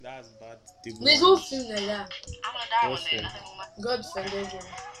That's bad. Table There's no manners. film like that. What's film? God friended him.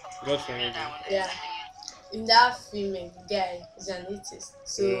 God friendly. Yeah. In that film, the guy is an atheist.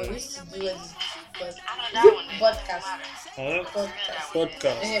 So Yeah. he used to do what is it podcast? Huh? Podcast.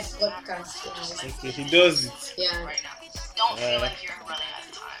 Podcast. Podcast. Yeah. Okay, he does it. Yeah.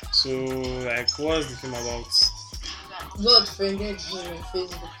 So, like, what's the film about? God friended him on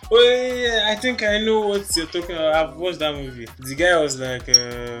Facebook. Oh yeah, I think I know what you're talking about. I've watched that movie. The guy was like,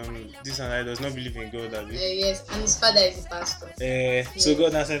 this and that does not believe in God, Abi. Yes, and his father is a pastor. So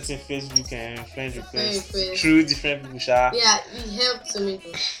God now sent him Facebook and friend request request. through different people. Yeah, he helped so many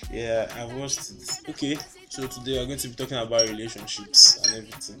people. Yeah, I've watched it. Okay, so today we're going to be talking about relationships and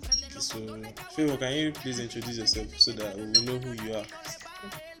everything. Okay, so Favor, can you please introduce yourself so that we will know who you are?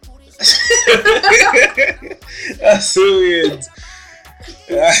 That's so weird.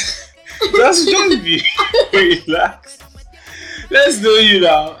 Just be relaxed. Let's know you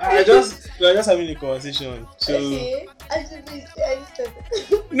now. We're just having a conversation. So Okay, I just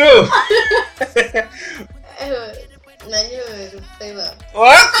no. my name is Favor.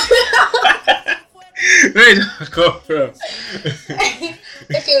 What? Where did that come from?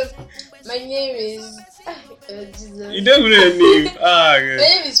 Okay, my name is Jesus. You don't even know your name. My Good.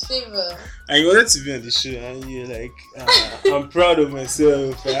 name is Favor. And you wanted to be on the show, and you're like, I'm proud of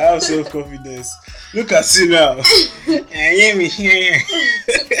myself. I have self-confidence. Look at you now. I hear me here.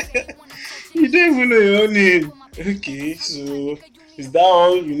 You don't even know your own name. Okay, so is that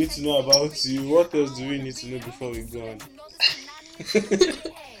all you need to know about you? What else do we need to know before we go on?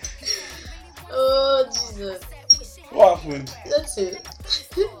 Oh Jesus. What happened? That's it.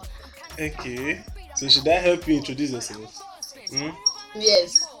 Okay. So should I help you introduce yourself?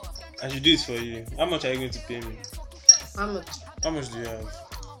 Yes. I should do it for you. How much are you going to pay me? How much? How much do you have?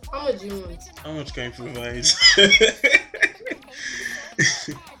 How much do you want? How much can you provide?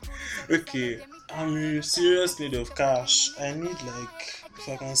 Okay, I'm in serious need of cash. I need like, if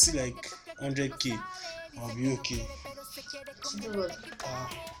I can see like 100k, I'll be okay. To do what?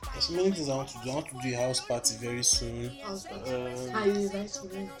 There's so many things I want to do. I want to do a house party very soon. How you invite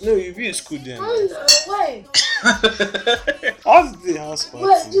me? No, you'll be in school then. Oh no, why? How's the house party?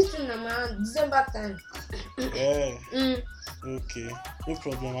 Well, this thing around December time. Yeah. Mm. Okay, no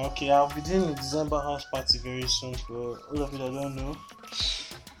problem. Okay, I'll be doing a December house party very soon for all of you that don't know.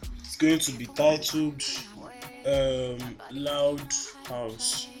 It's going to be titled Loud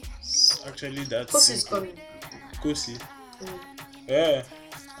House. Actually, that's Coach is coming. Kosi. Mm. Yeah.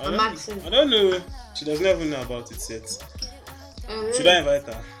 I'm asking. I don't know. She doesn't even know about it yet. Should I invite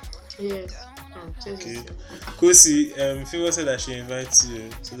her? Yes. Okay. Kosi, Favor said that she invites you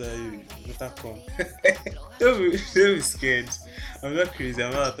so that you better come. don't be scared. I'm not crazy.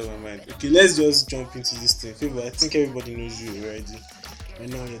 I'm not out of my mind. Okay, let's just jump into this thing. Favor, I think everybody knows you already. I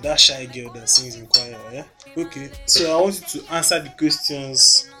know you're that shy girl that sings in choir, yeah? Okay, so I want you to answer the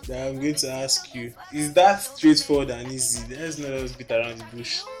questions that I'm going to ask you. Is that straightforward and easy? Let's not just beat around the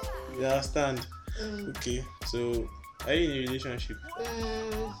bush. You understand? Okay, so are you in a relationship?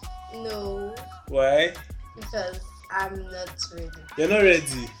 No. Why? Because I'm not ready. You're not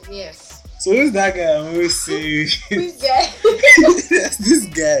ready? Yes. So who's that guy I'm always saying? Which guy? Yes, this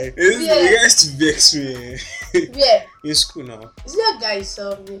guy. This guy has to vex me. Yeah. In school now. Is that guy you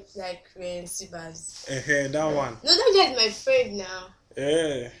saw with like Sibas? That one. No, that guy is my friend now.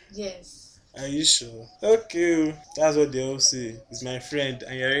 Yeah. Yes. Are you sure? Okay, that's what they all say. He's my friend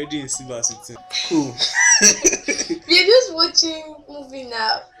and you're already in Sibas with him. Cool. We're just watching movie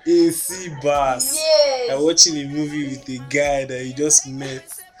now. In Sibas. Yes. I'm watching a movie with a guy that you just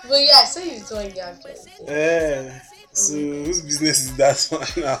met. But yeah, so you told me after. Yeah. So whose business is that one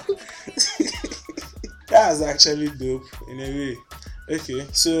now? That's actually dope in a way. Okay,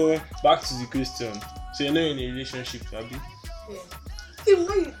 so back to the question. So you're not in a relationship, Abby? Yeah.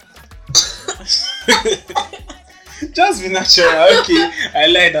 Just be natural. Okay, I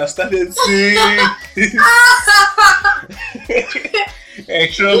lied. I started saying hey,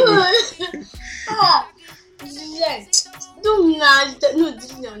 trouble. Yes. No, no.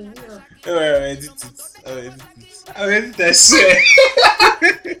 Oh, I'll edit it. I'll edit it, I swear.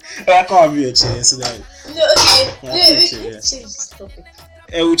 I can't be a chair so that. No, okay. Let's change this topic.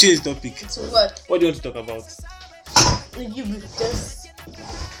 We'll change the topic. To what? What do you want to talk about? You just.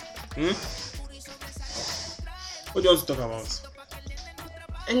 What do you want to talk about?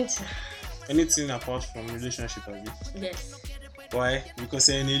 Anything. Anything apart from relationship, Abby? Yes. Why? Because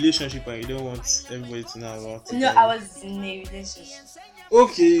you're in a relationship and you don't want everybody to know about it. No, I was in a relationship.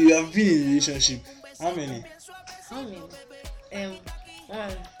 Okay, you have been in a relationship. How many? How many?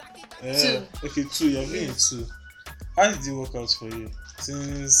 One. Two. Okay, two. You have been in two. How did it work out for you?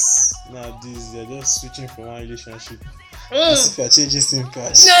 since nowadays they're just switching from one relationship Mm. as if you're changing SIM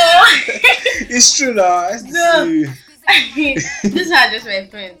cards. No. It's true now. I still No. see you. These are just my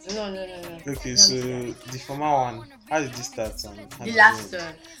friends. No. Okay, Don't so do the former one, how did this start? And how that. The did last it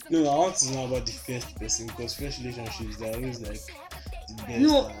end? one. No, I want to know about the first person because first relationships they're always like the best.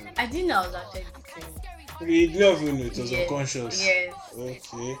 No, and- I didn't know I was actually dating. Okay, you never know, it was Yes, unconscious. Yes.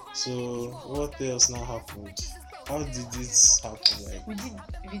 Okay, so what else now happened? How did this happen? Like,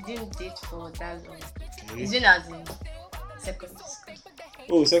 We didn't date for that long. okay. It's been as in secondary school.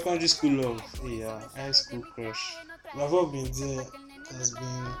 Oh, secondary school love. Yeah, high school crush. I've all been there. It has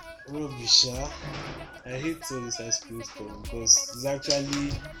been rubbish. I hate all this high school stuff because it's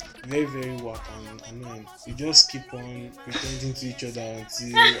actually very, very whack and annoying. You just keep on pretending to each other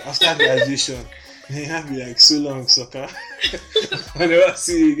until after graduation. Then you have be like so long soccer. I never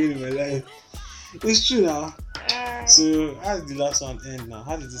see you again in my life. It's true now. So how did the last one end now?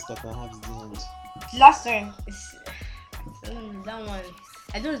 How did it start and how did it end? The last one is that one.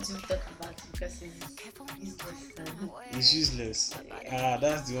 I don't want to talk about it because it's just It's useless.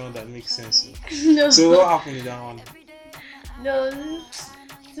 That's the one that makes sense. no. So what happened in that one? No,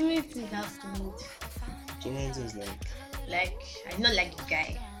 too many things have to move. So many things Like I don't like the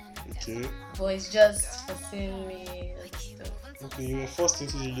guy, okay. but it's just forcing me and stuff. Okay, you were forced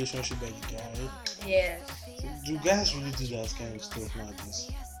into the relationship by the guy. Yeah. Do guys really do that kind of stuff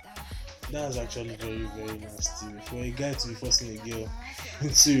nowadays? That's actually very, very nasty. For a guy to be forcing a girl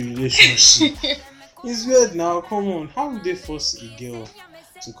into a relationship. It's weird now, come on. How would they force a girl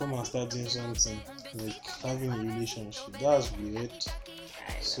to come and start doing something like having a relationship? That's weird.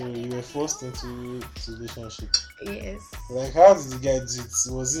 So you were forced into the relationship. Yes. Like how did the guy do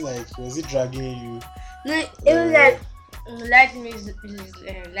it? Was he dragging you? No, it was like me,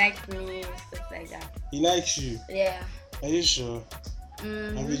 like me, stuff like that. He likes you. Yeah. Are you sure?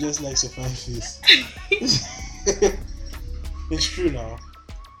 And he just likes your fine face. It's true now.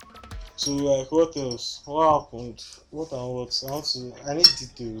 So like what else? What happened? What and what? I need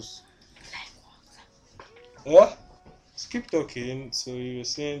details. Yeah? Just keep talking. So you were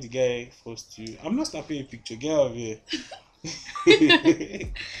saying the guy forced you. I'm not snapping a picture, get out of here.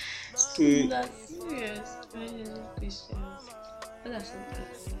 So, That's serious. Questions. What are some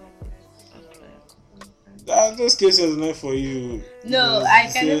those cases are not for you. No, Because I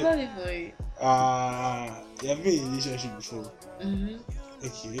you can said, never be for you. you have been in a relationship before. Mm-hmm.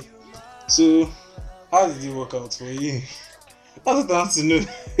 Okay. So, how did it work out for you? That's what I want to know.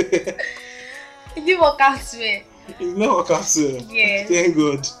 It didn't work out well. It did not work out so. Yes. Thank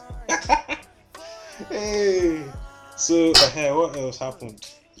God. Hey. So, what else happened?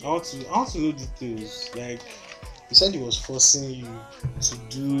 I want to know details. Like, you said he was forcing you to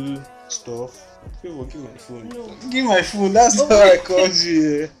do stuff. People, give my phone. No. Give my phone. That's how I called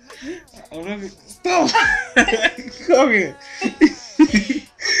you. I'm not. Stop. Come here.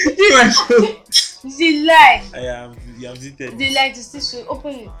 Give my phone. The light. You have detailed. The light is still showing.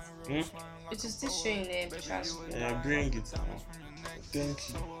 Open it. Hmm? It is still showing the trash. Bring it now. Thank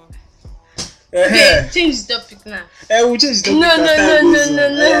you. Okay, change the topic now. We'll change the No, topic as time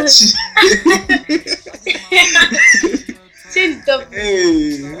goes on. Change the topic.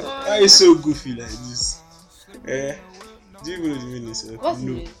 Hey, why are you so goofy like this? Do you know the meaning, sir? What's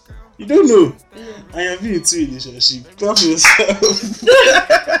No. it? You don't know? No. I have been in two relationships. Talk to yourself.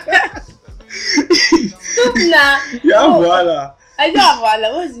 Stop now. You have wahala. I don't have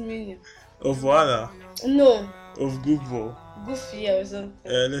wahala. What's the meaning? Of wahala. No. Of good ball. Goofy or something.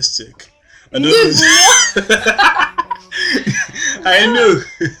 Let's check. I don't know. I know.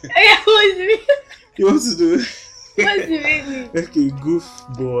 What's the meaning? You want to do? What's the meaning? Okay, goof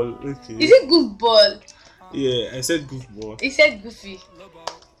ball. Okay. Is it good ball? Yeah, I said goof ball. He said goofy.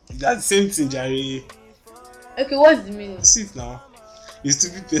 That's the same thing, Jerry. Okay, what's the meaning? Sit now. You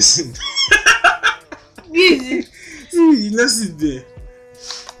stupid person. Easy. See, you not sit there.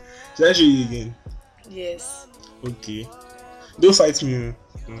 Should I show you again? Yes. Okay. Don't fight me.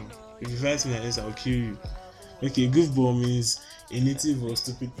 If you fight me, I'll kill you. Okay, goofball means a native or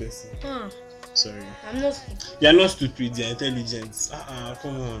stupid person. Sorry. I'm not stupid. You're not stupid, you're intelligent.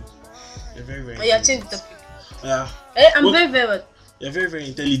 Come on. You're very, very Oh, yeah, intelligent. change the topic. I'm What? very, very. You're very, very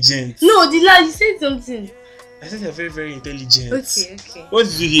intelligent. No, the lad, you said something. I said you're very, very intelligent. Okay. What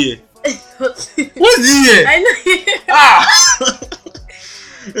did you hear? What What did you hear? I know.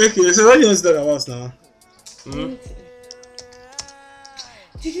 Okay, so what do you want to talk about now?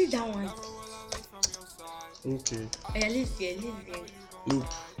 Did you that one? Okay. Yeah, leave there. Nope.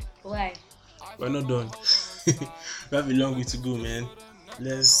 Why? We're not done. We have a long way to go, man.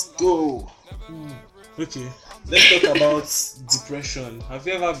 Let's go. Okay. let's talk about depression. Have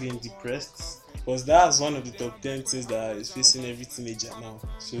you ever been depressed? Because that's one of the top 10 things that is facing every teenager now.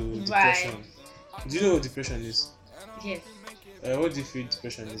 So depression. Do you know what depression is? Yes. What do you feel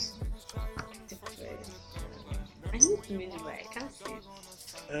depression is? Depressed. I need to know, but I can't say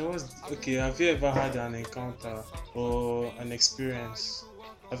it. Okay, have you ever had an encounter or an experience?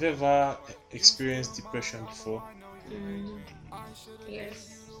 Have you ever experienced depression before?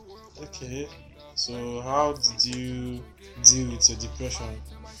 Yes. Okay, so how did you deal with your depression?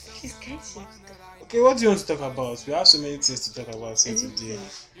 She's kind of. Okay, what do you want to talk about? We have so many things to talk about here today.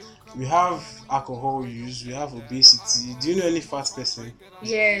 We have alcohol use, we have obesity. Do you know any fat person?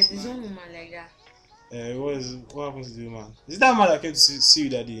 Yes, there's one woman like that. What happens to the woman? Is that man that came to see you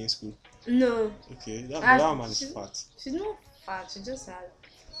that day in school? No. Okay, that woman is fat. She's not fat, she just has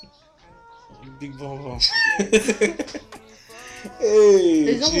big bum.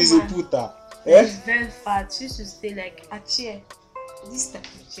 Hey, she's a puta. She's very fat. She used to stay like a chair. This type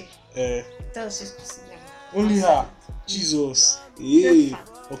of chair. That was just to sit down. Only her. Jesus. Hey,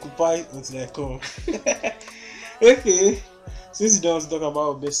 occupy until I come. Okay. Since you don't want to talk about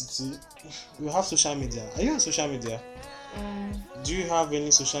obesity, we have social media. Are you on social media? Do you have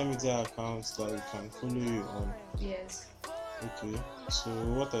any social media accounts that we can follow you on? Yes. Okay. So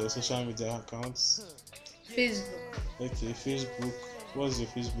what are your social media accounts? Facebook. Okay, Facebook. What's your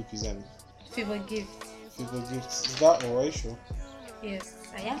Facebook username? Favor Gift. Favor Gift. Is that all? Are you sure? Yes,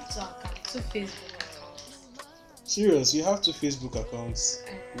 I have two Facebook accounts. Serious? You have 2 Facebook accounts?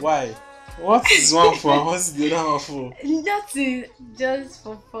 Why? What is one for and what's the other one for? Nothing, just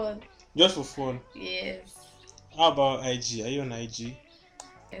for fun. Just for fun? Yes. How about IG? Are you on IG?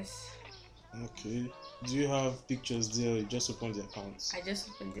 Yes. Okay. Do you have pictures there or you just open the accounts? I just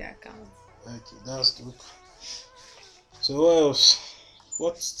opened the account. Okay, that's dope. So what else?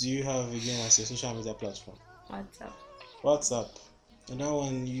 What do you have again as a social media platform? WhatsApp. And that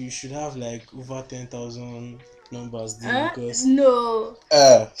one you should have like over 10,000 numbers there because no.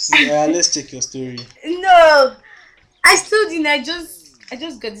 Let's check your story. No. I still didn't. I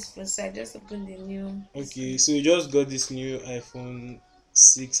just got this phone, so I just opened the new. Okay, so you just got this new iPhone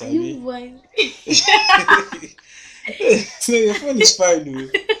 6, have you? So your phone is fine though.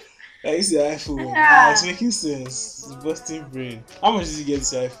 Like it's the iPhone. It's making sense. It's busting brain. How much did you get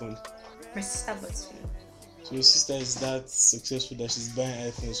this iPhone? My sister bought it. So your sister is that successful that she's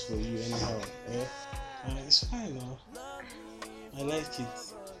buying iPhones for you anyhow. It's fine now. I like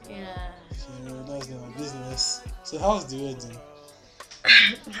it. Yeah. So that's not my business. So how's the wedding?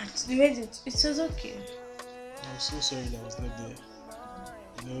 The wedding, it was okay. I'm so sorry that I was not there.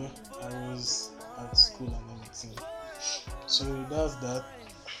 You know, I was at school and everything. So that's that.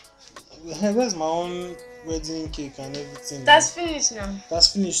 That's my own wedding cake and everything. That's finished now. That's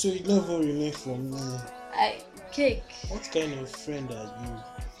finished. So you don't even remain for me. Cake. What kind of friend are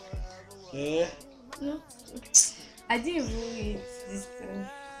you? Yeah? No. I didn't even eat this thing.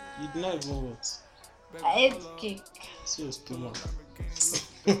 You did not even what? I ate cake. So your stomach.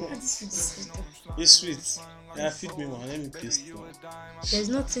 This is sweet. It's sweet. Yeah, feed me one. Let me taste one. There's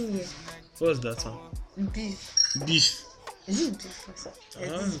nothing here. What's that one? Beef. Beef. Is it beef or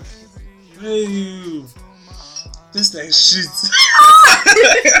something? Hey, tastes like shit.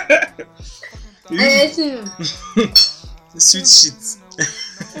 Sweet shit.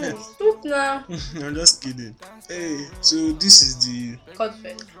 Stop now. I'm just kidding. Hey, so this is the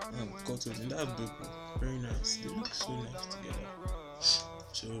Codfish. cotton. That's dope. Very nice. They look so nice together.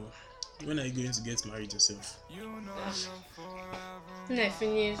 So, when are you going to get married yourself? When I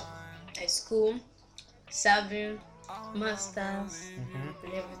finish high school, serving, masters, and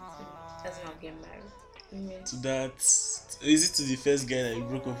everything, that's when I'll get married. To that, is it to the first guy that you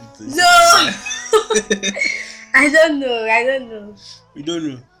broke up with? No! I don't know. You don't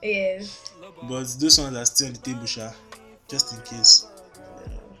know? Yes. But those ones are still on the table, Sha. Just in case.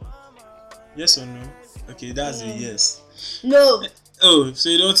 Yes or no? Okay, that's a yes. No. Oh, so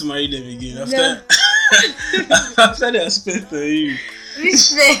you don't want to marry them again after No. after they have spent on you? Which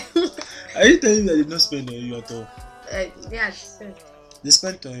friend? Are you telling me that they did not spend on you at all? Yeah, she spent. They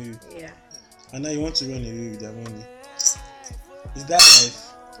spent on you, Yeah. and now you want to run away with their money. Is that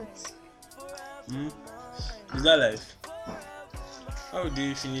life? Is that life? How would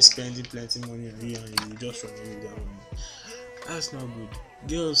they finish spending plenty money on you and you just run away with their money? That's not good.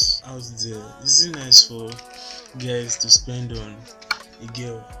 Girls out there, is it nice for guys to spend on a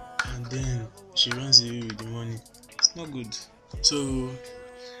girl and then she runs away with the money? It's not good. So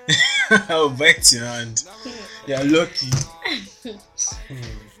I'll bite your hand. You're lucky.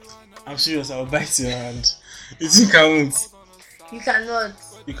 I'm serious, I'll bite your hand. You think I won't? You cannot.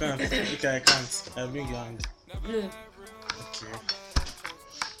 You can't. Okay, I can't. I'll bring your hand. No. Okay.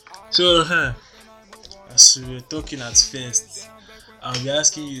 So, as we were talking at first, I'll be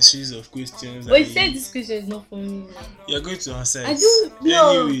asking you a series of questions. But you said this question is not for me now. You're going to answer I it. don't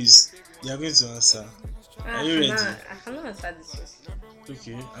know. Anyways, you're going to answer. Are you ready? I cannot answer this question.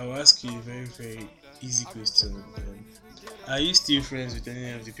 Okay, I will ask you a very, very easy question. Are you still friends with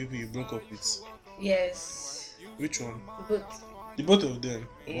any of the people you broke up with? Yes. Which one? But The both of them?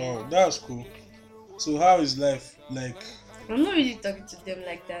 Yeah. Wow, that's cool. So how is life like? I'm not really talking to them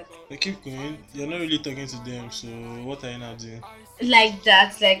like that. Keep going. You're not really talking to them, so what are you now doing? Like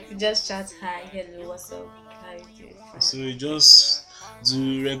that, like we just chat, hi, hello, what's up, how you doing? So you just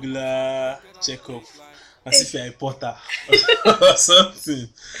do regular checkup as if you're a porter or something.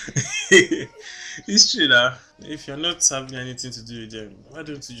 It's true now. If you're not having anything to do with them, why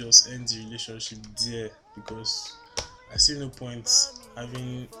don't you just end the relationship there? Because I see no point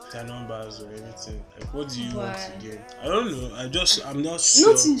having their numbers or anything. Like, what do you want Why? to get? I don't know. I'm not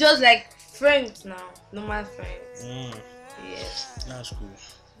sure. Not just like friends now, normal friends. Yes. That's cool.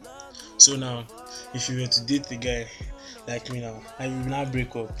 So now, if you were to date a guy like me now, and we will now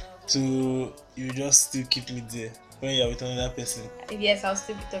break up, so you just still keep me there when you're with another person. Yes, I'll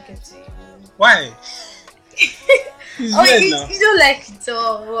still be talking to you. Why? It's Oh, weird now. you don't like it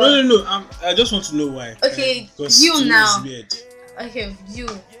or what? No. I just want to know why. Okay, because you to me now. it's weird. Okay, you.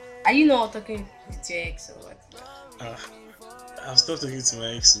 Are you not talking with your ex or what? I've stopped talking to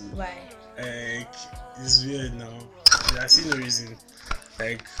my ex. Why? Like, it's weird now. I see no reason.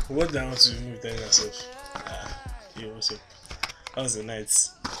 Like, what do I want to do with myself? Yo, what's up? How's the night?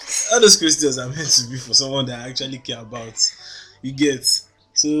 All those questions are meant to be for someone that I actually care about. You get?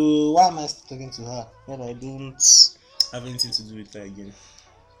 So why am I still talking to her when I don't have anything to do with her again?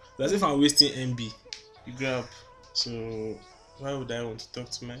 As if I'm wasting MB. You grab. So why would I want to talk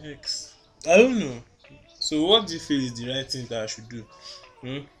to my ex? I don't know. So what do you feel is the right thing that I should do?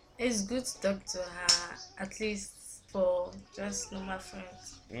 It's good to talk to her, at least for just normal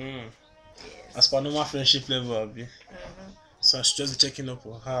friends. Yes. As per normal friendship level, Abi. So I should just be checking up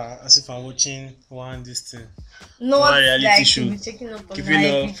on her as if I'm watching this thing. Not One reality like show. to be checking up on Keeping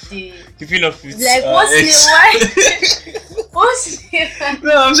her up. every day. Keeping up with Like what's ex. the why? What's the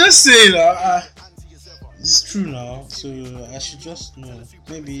No, I'm just saying it's true now, so I should just know.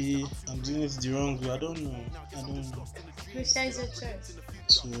 Maybe I'm doing it the wrong way. I don't know. Which is your choice?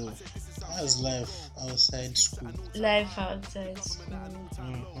 So how's life outside school? Life outside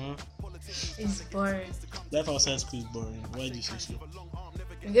school is boring Life outside school is boring. Why do you say so?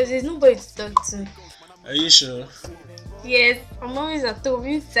 because there's nobody to talk to. Are you sure? Yes, I'm always at home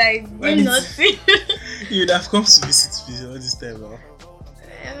inside Why doing did- nothing. You would have come to visit me all this time now.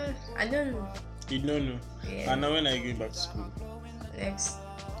 I don't know. You don't know. Yeah. And now when are you going back to school? Next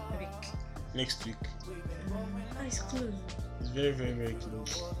week. Next week. It's close. It's very, very, very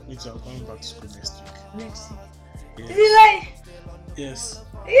close. Me too, I'm coming back to school next week. Next week. Yes. Is it like? Yes.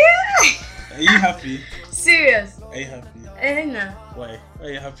 Yeah. Are you happy? Serious. Are you happy? Nah. Why? Why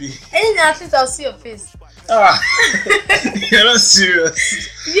are you happy? At least I'll see your face. You're not serious.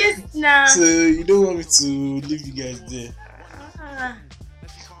 Yes, nah. So you don't want me to leave you guys there? Ah.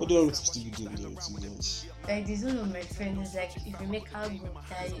 What do you want me to still be doing there with you guys? Like there's one of my friends is like, if you make her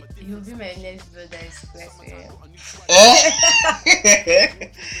good, he'll be my next brother in class.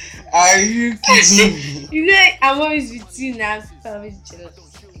 Are you kidding me? You know, I'm always with you now. I'm always jealous.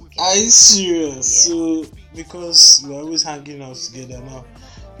 Are you serious? Yeah. So because we're always hanging out together now,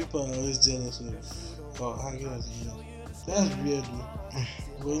 people are always jealous of hanging out together. That's weird though.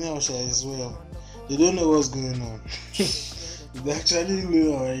 But anyhow, as well, they don't know what's going on. If they actually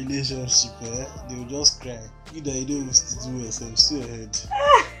know our relationship, they will just cry. You that you don't used to do yourself, still ahead.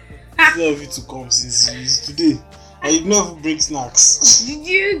 Instead of you to come since it's today. And you don't even bring snacks. Did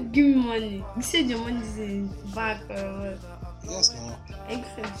you give me money? You said your money is in bank or what? Yes, now. I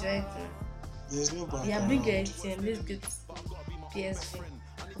can enjoy it now. There's no bank. Yeah, around. bring your ATM. Let's get PSV.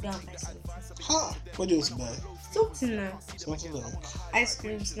 Go and buy something. Ha! What do you want to buy? Something now. Something like. Ice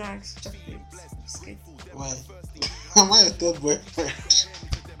cream, snacks, chocolates, biscuits. Why? Am I your third boyfriend?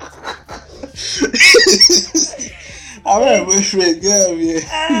 I'm not a boyfriend, get out of here.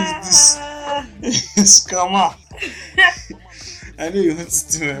 Who's this? Scammer. I know you want to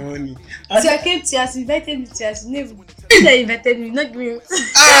steal my money. So I came to us, invited me to us. Never. You that invited me, not me.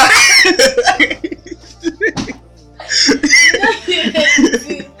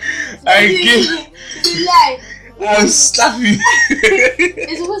 I give. You lie. I'll slap you.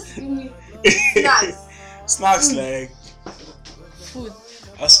 It's supposed to give me snacks. Snacks like Food.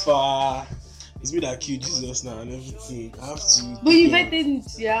 as per It's me that killed Jesus now and everything. I have to. But you invited me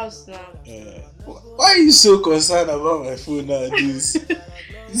to your house now. Why are you so concerned about my phone nowadays?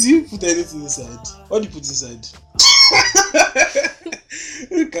 Did you put anything inside? What did you put inside?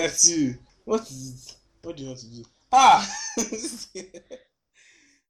 Look at you. What is it? What do you want to do?